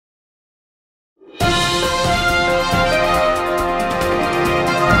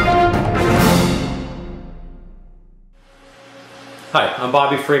Hi, I'm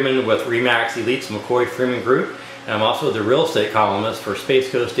Bobby Freeman with RE/MAX Elite's McCoy Freeman Group, and I'm also the real estate columnist for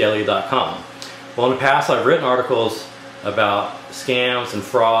SpaceCoastDaily.com. Well, in the past I've written articles about scams and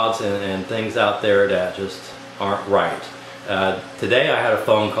frauds and things out there that just aren't right. Today I had a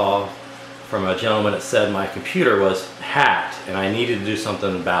phone call from a gentleman that said my computer was hacked and I needed to do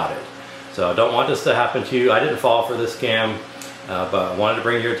something about it. So I don't want this to happen to you. I didn't fall for this scam, but I wanted to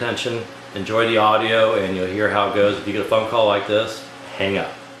bring your attention. Enjoy the audio and you'll hear how it goes. If you get a phone call like this, hang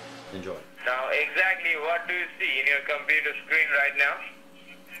up. Enjoy. Now, exactly what do you see in your computer screen right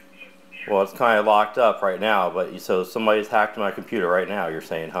now? Well, it's kind of locked up right now, but so somebody's hacked my computer right now, you're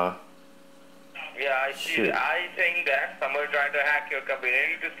saying, huh? Yeah, I see. Shoot. I think that somebody tried to hack your computer. You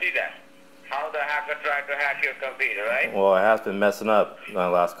need to see that. How the hacker tried to hack your computer, right? Well, it has been messing up the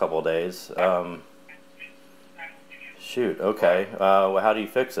last couple of days. Shoot, okay. Well, how do you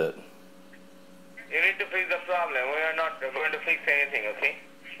fix it? You need to fix the problem. We are not going to fix anything, okay?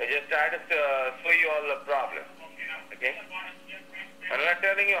 We just try to show you all the problem, okay? I'm not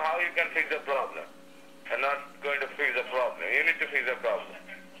telling you how you can fix the problem. I'm not going to fix the problem. You need to fix the problem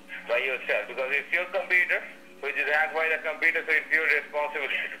by yourself, because it's your computer, which is hacked by the computer, so it's your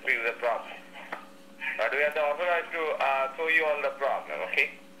responsibility to fix the problem. But we have the authorized to show you all the problem,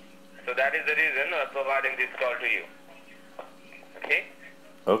 okay? So that is the reason we're providing this call to you, okay?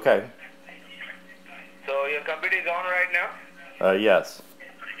 Okay. So your computer is on right now? Yes.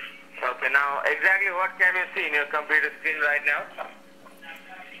 Okay, now exactly what can you see in your computer screen right now?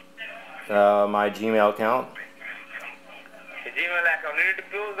 My Gmail account. The Gmail account. You need to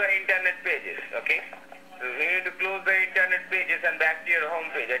close the internet pages, okay? So you need to close the internet pages and back to your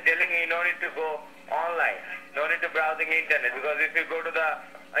home page. I'm telling you, you don't need to go online. No need to browsing internet, because if you go to the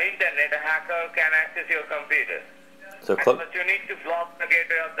internet, a hacker can access your computer. So but you need to block the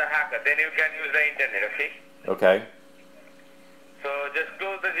gateway of the hacker, then you can use the internet, okay? Okay. So just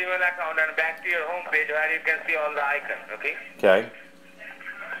close the Gmail account and back to your home page where you can see all the icons, okay? Okay.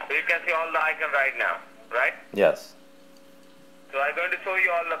 So you can see all the icons right now, right? Yes. So I'm going to show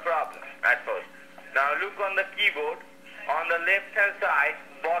you all the problems at first. Now look on the keyboard. On the left hand side,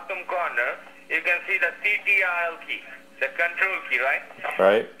 bottom corner, you can see the CTRL key, the control key, right?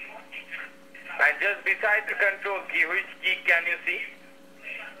 Right. And just beside the control key, which key can you see?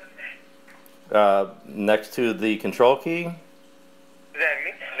 Next to the control key.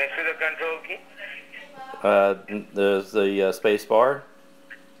 Exactly, next to the control key. There's the space bar.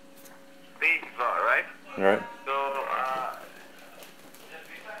 Space bar, right? All right. So, just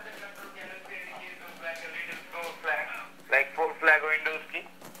beside the control, can you see any keys look like a little four flag, like four flag Windows key?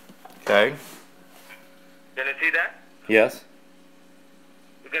 Okay. Can you see that? Yes.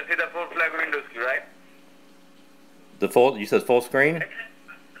 You can see the four flag Windows key, right? The full. You said full screen.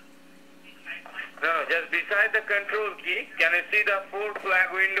 No, just beside the control key, can you see the four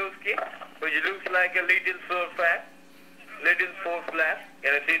flag Windows key, which looks like a little four flag? Little four flag.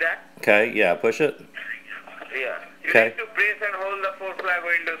 Can you see that? Okay. Yeah. Push it. Yeah. You Okay. need to press and hold the four flag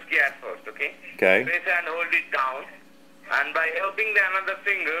Windows key at first, okay? Okay. Press and hold it down. And by helping the another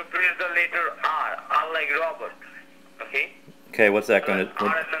finger, press the letter R like Robert, okay? Okay. What's that R gonna?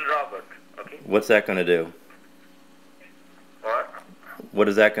 as in Robert, okay? What's that gonna do? What? What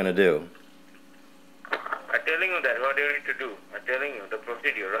is that gonna do? I'm telling you that, what you need to do. I'm telling you the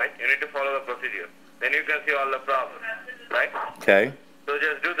procedure, right? You need to follow the procedure. Then you can see all the problems, right? Okay. So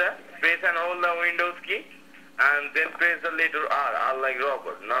just do that. Press and hold the Windows key, and then press the letter R like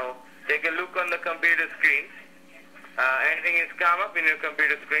Robert. Now take a look on the computer screen. Anything is come up in your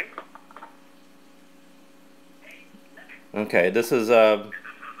computer screen? Okay. This is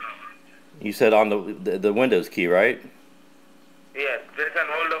you said on the Windows key, right? Yes. Press and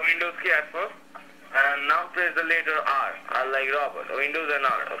hold the Windows key at first, and now press the letter R like Robert. Windows and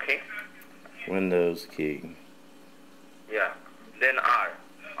R, okay? Windows key. Yeah. Then R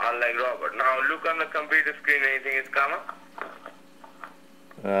like Robert. Now look on the computer screen. Anything is come up?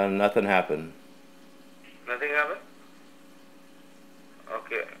 Nothing happened. Nothing happened?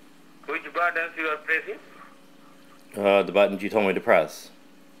 Okay. Which buttons you are pressing? The buttons you told me to press.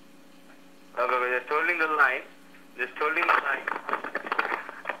 Okay, just holding the line. Just holding the line.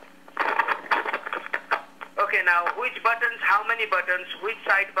 Okay, now which buttons, how many buttons, which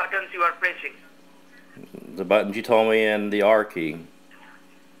side buttons you are pressing? The buttons you told me and the R key.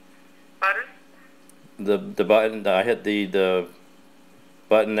 Pardon? The button I hit the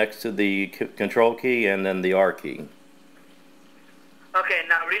button next to the control key and then the R key. Okay,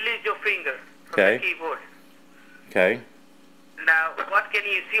 now release your finger from Okay. the keyboard. Okay. Now, what can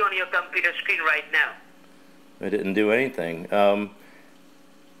you see on your computer screen right now? I didn't do anything.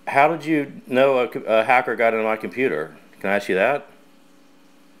 How did you know a hacker got into my computer? Can I ask you that?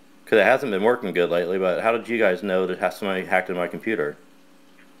 Because it hasn't been working good lately, but how did you guys know that somebody hacked into my computer?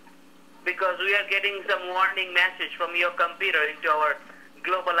 Because we are getting some warning message from your computer into our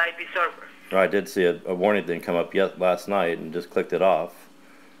global IP server. Oh, I did see a warning thing come up last night and just clicked it off.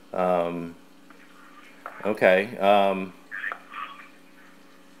 Okay.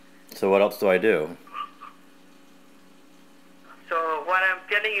 So what else do I do? So what I'm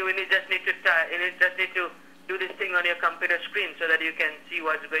telling you, you just need to do this thing on your computer screen so that you can see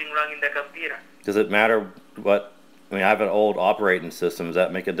what's going wrong in the computer. Does it matter what? I mean, I have an old operating system. Does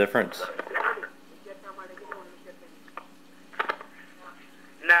that make a difference?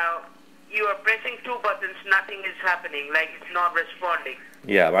 Now, you are pressing two buttons, nothing is happening, like it's not responding.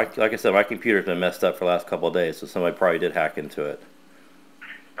 Yeah, like I said, my computer's been messed up for the last couple of days, so somebody probably did hack into it.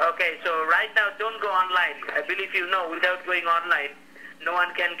 Okay, so right now don't go online. I believe you know, without going online, no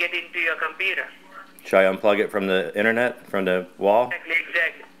one can get into your computer. Should I unplug it from the internet, from the wall?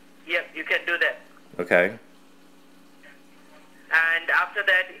 Exactly. Yep, you can do that. Okay. And after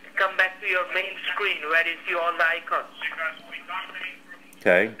that, come back to your main screen where you see all the icons.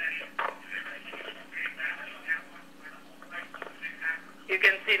 Okay. You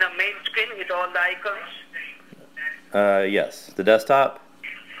can see the main screen with all the icons. Yes. The desktop?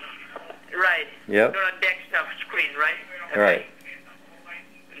 Right. Yep. You're on desktop screen, right? Okay. Right.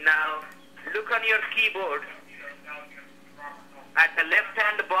 Now, look on your keyboard. At the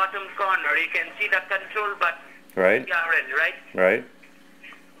left-hand bottom corner, you can see the control button. Right. PRL, right? Right.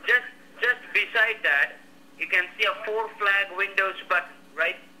 Just beside that, you can see a 4-flag Windows button,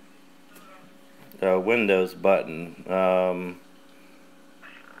 right? The Windows button.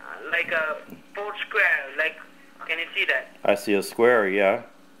 Like a 4 square, like, can you see that? I see a square, yeah.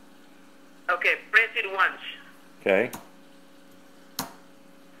 Okay, press it once. Okay.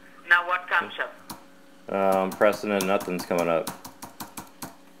 Now what comes up? I'm pressing it, nothing's coming up.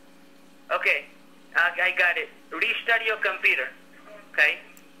 Okay, I got it. Restart your computer, okay?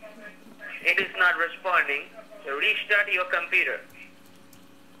 It is not responding, so restart your computer.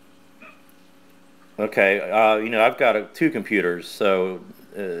 Okay, you know, I've got 2 computers, so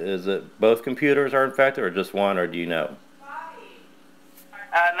is it both computers are infected or just one, or do you know?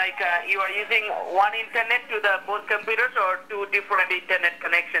 You are using one internet to the both computers or 2 different internet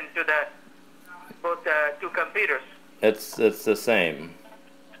connection to the both 2 computers? It's the same.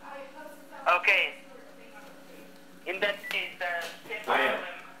 Okay. In that case, the same problem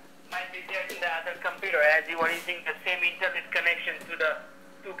might be there in the other computer as you are using the same internet connection to the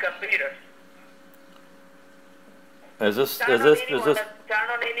 2 computers. Is this Turn on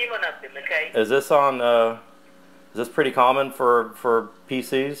any one of them, okay? Is this on? Is this pretty common for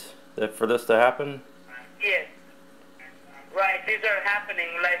PCs for this to happen? Yes. Right. These are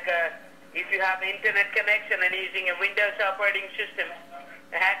happening. Like if you have internet connection and using a Windows operating system,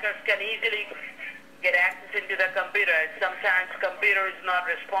 the hackers can easily get access into the computer. And sometimes computer is not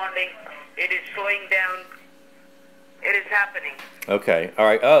responding. It is slowing down. It is happening. Okay. All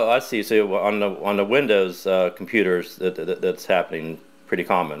right. Oh, I see. So on the Windows computers, that's happening pretty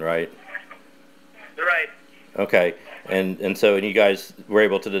common, right? Right. Okay. And so you guys were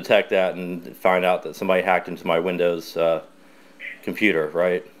able to detect that and find out that somebody hacked into my Windows computer,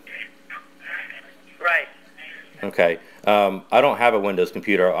 right? Right. Okay. I don't have a Windows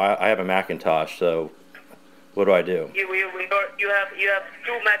computer. I have a Macintosh. So what do I do? You have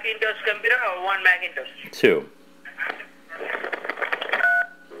 2 Macintosh computer or 1 Macintosh? 2.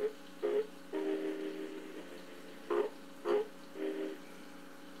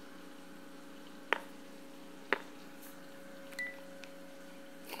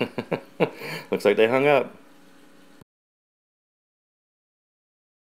 Looks like they hung up.